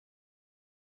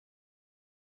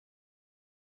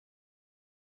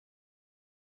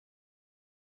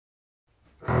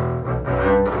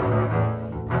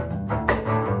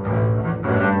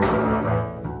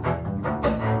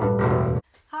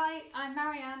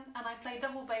Marianne and I play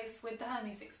double bass with the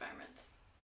Hermes Experiment.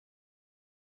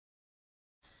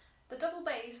 The double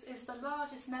bass is the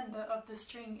largest member of the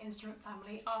string instrument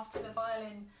family after the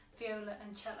violin, viola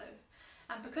and cello.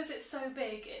 And because it's so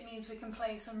big, it means we can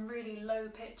play some really low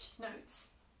pitched notes.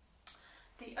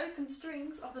 The open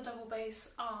strings of the double bass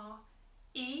are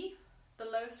E, the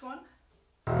lowest one,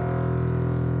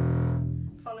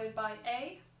 followed by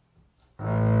A,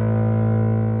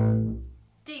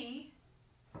 D,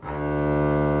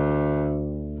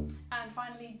 and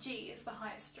finally G is the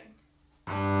highest string.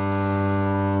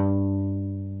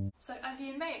 So as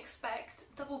you may expect,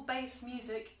 double bass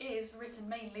music is written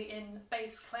mainly in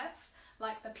bass clef,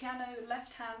 like the piano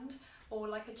left hand or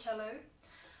like a cello.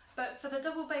 But for the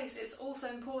double bass, it's also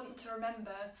important to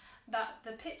remember that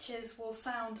the pitches will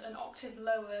sound an octave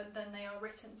lower than they are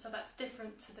written, so that's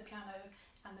different to the piano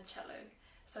and the cello.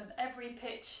 So that every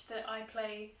pitch that I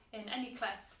play in any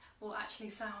clef will actually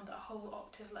sound a whole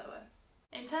octave lower.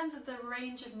 In terms of the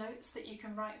range of notes that you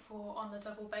can write for on the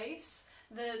double bass,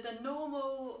 the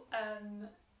normal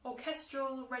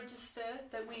orchestral register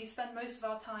that we spend most of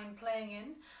our time playing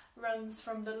in runs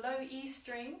from the low E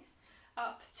string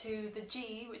up to the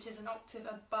G, which is an octave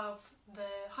above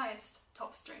the highest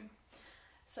top string.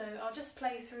 So I'll just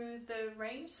play through the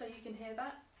range so you can hear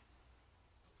that.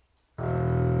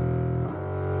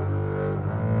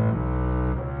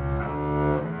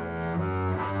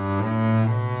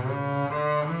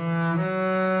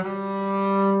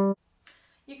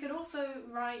 You can also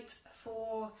write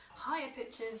for higher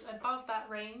pitches above that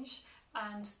range,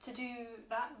 and to do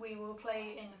that we will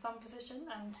play in the thumb position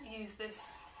and use this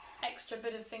extra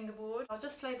bit of fingerboard. I'll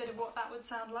just play a bit of what that would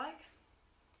sound like.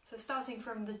 So starting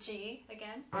from the G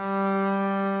again.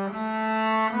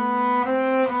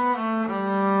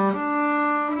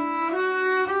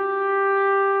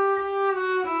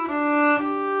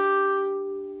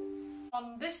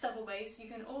 On this double bass you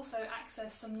can also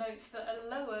access some notes that are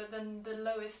lower than the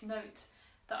lowest note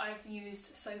that I've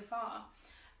used so far.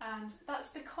 And that's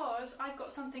because I've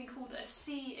got something called a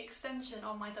C extension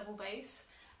on my double bass,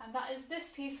 and that is this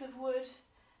piece of wood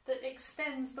that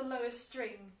extends the lowest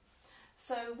string.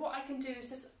 So what I can do is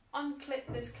just unclip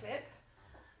this clip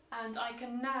and I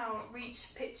can now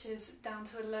reach pitches down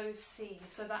to a low C,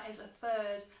 so that is a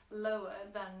third lower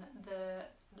than the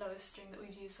lowest string that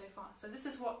we've used so far. So this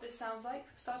is what this sounds like,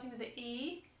 starting with the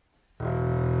E, and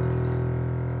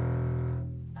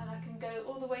I can go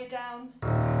all the way down,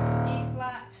 E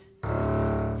flat,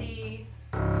 D,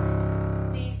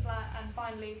 D flat, and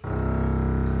finally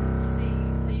C.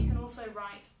 So you can also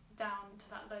write down to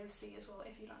that low C as well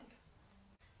if you like.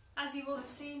 As you will have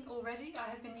seen already, I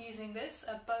have been using this,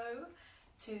 a bow,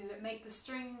 to make the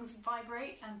strings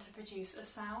vibrate and to produce a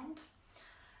sound.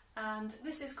 And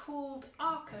this is called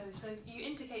arco, so you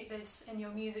indicate this in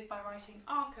your music by writing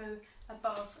arco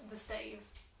above the stave.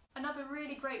 Another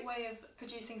really great way of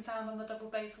producing sound on the double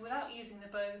bass without using the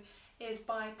bow is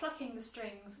by plucking the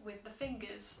strings with the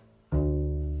fingers.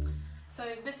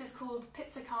 So this is called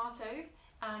pizzicato,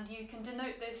 and you can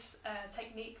denote this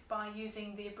technique by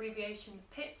using the abbreviation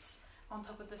pizz on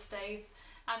top of the stave.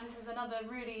 And this is another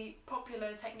really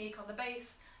popular technique on the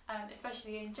bass,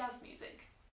 especially in jazz music.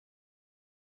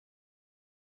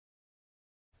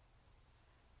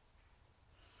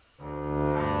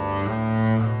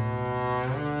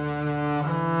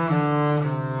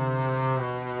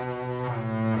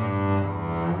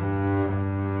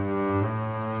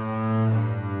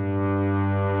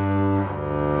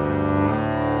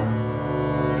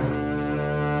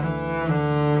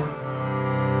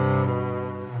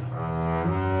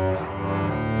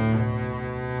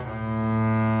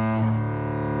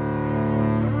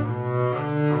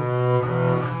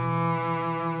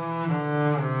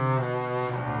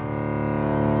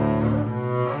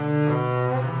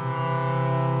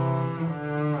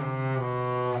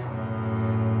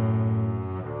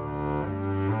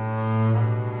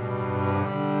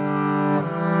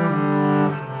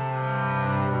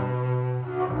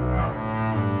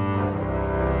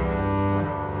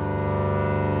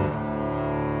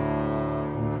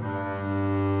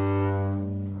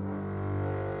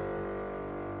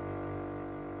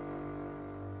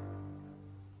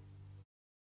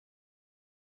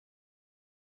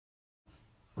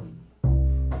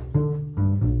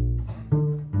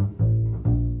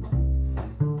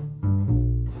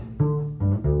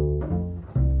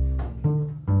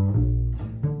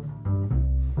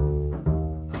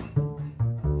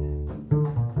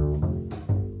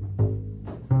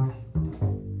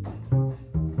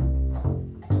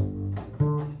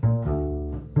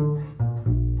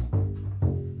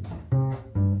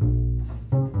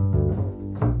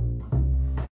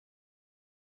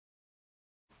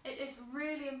 It is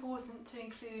really important to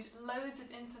include loads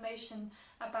of information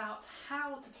about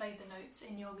how to play the notes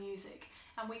in your music,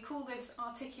 and we call this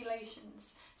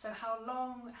articulations. So how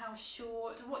long, how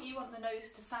short, what you want the notes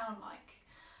to sound like.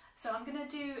 So I'm going to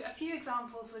do a few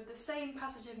examples with the same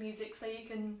passage of music so you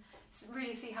can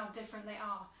really see how different they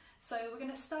are. So we're going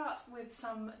to start with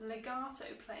some legato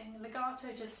playing.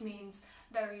 Legato just means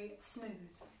very smooth.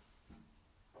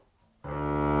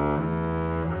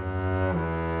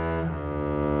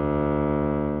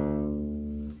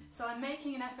 So I'm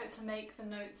making an effort to make the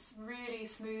notes really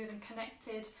smooth and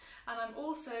connected, and I'm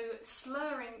also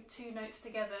slurring two notes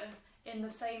together in the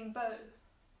same bow.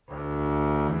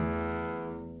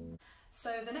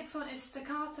 So the next one is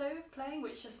staccato playing,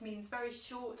 which just means very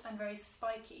short and very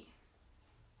spiky.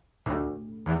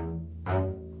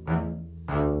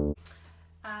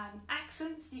 And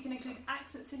accents, you can include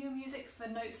accents in your music for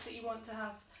notes that you want to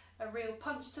have a real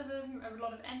punch to them, a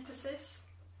lot of emphasis.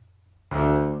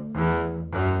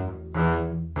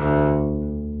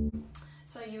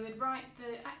 So you would write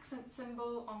the accent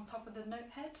symbol on top of the note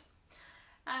head.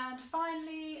 And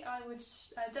finally, I would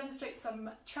demonstrate some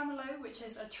tremolo, which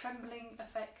is a trembling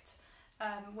effect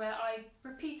where I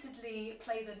repeatedly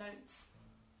play the notes.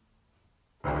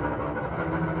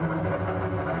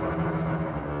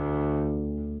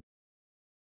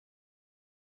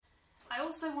 I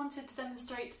also wanted to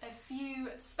demonstrate a few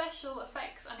special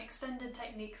effects and extended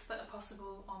techniques that are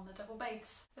possible on the double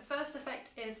bass. The first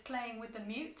effect is playing with the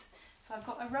mute. So I've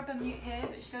got a rubber mute here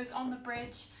which goes on the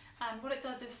bridge, and what it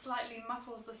does is slightly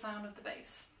muffles the sound of the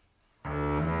bass.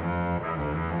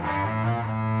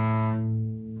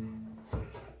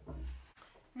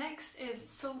 Next is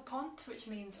sul pont, which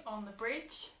means on the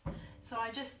bridge. So I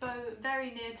just bow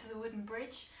very near to the wooden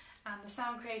bridge, and the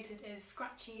sound created is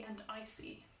scratchy and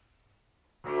icy.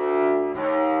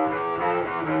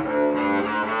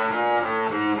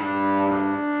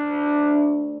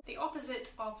 The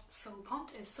opposite of sul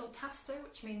pont is sul tasto,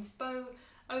 which means bow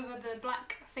over the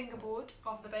black fingerboard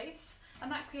of the bass,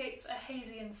 and that creates a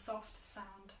hazy and soft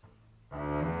sound.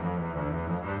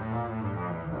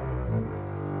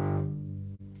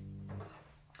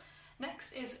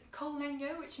 Next is col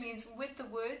legno, which means with the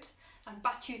wood, and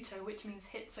battuto, which means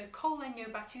hit. So col legno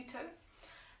battuto,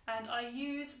 and I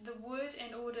use the wood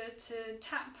in order to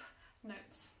tap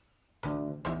notes.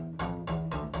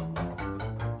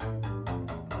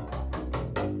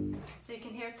 So you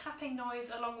can hear a tapping noise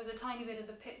along with a tiny bit of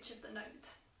the pitch of the note.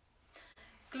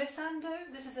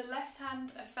 Glissando, this is a left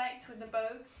hand effect with the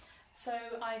bow, so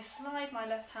I slide my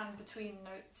left hand between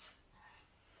notes.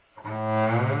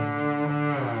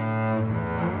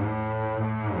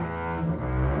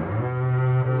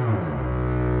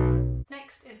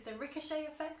 Next is the ricochet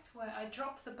effect, where I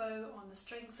drop the bow on the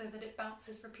string so that it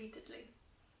bounces repeatedly.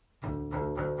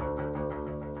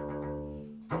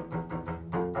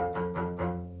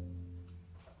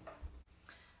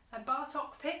 A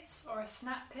Bartok pizz, or a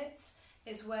snap pizz,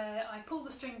 is where I pull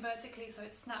the string vertically so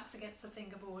it snaps against the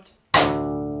fingerboard.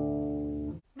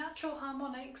 Natural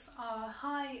harmonics are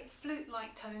high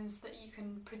flute-like tones that you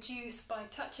can produce by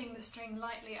touching the string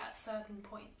lightly at certain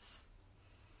points.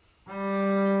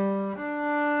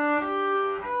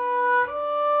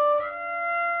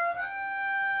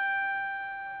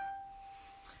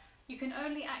 You can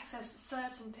only access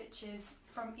certain pitches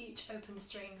from each open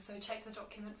string, so check the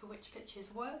document for which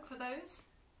pitches work for those.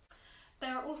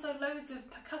 There are also loads of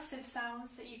percussive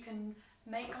sounds that you can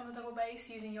make on the double bass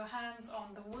using your hands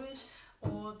on the wood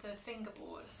or the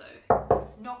fingerboard. So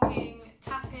knocking,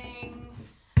 tapping,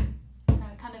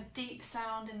 kind of deep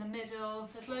sound in the middle.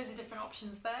 There's loads of different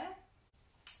options there.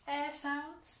 Air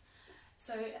sounds,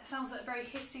 so sounds that are very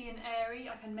hissy and airy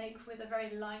I can make with a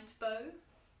very light bow.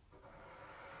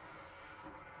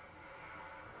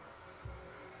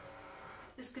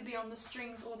 This could be on the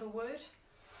strings or the wood.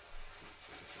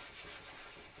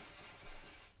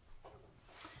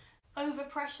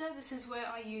 Overpressure, this is where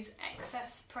I use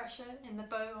excess pressure in the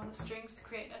bow on the strings to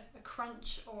create a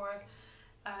crunch or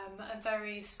a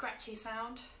very scratchy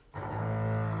sound.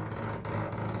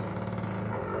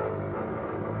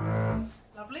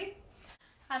 Lovely.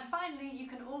 And finally, you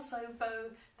can also bow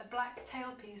the black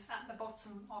tailpiece at the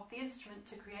bottom of the instrument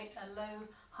to create a low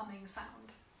humming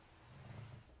sound.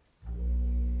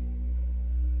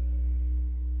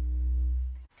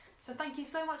 So thank you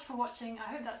so much for watching.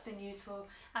 I hope that's been useful,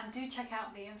 and do check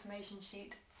out the information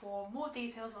sheet for more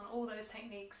details on all those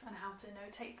techniques and how to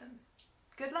notate them.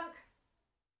 Good luck!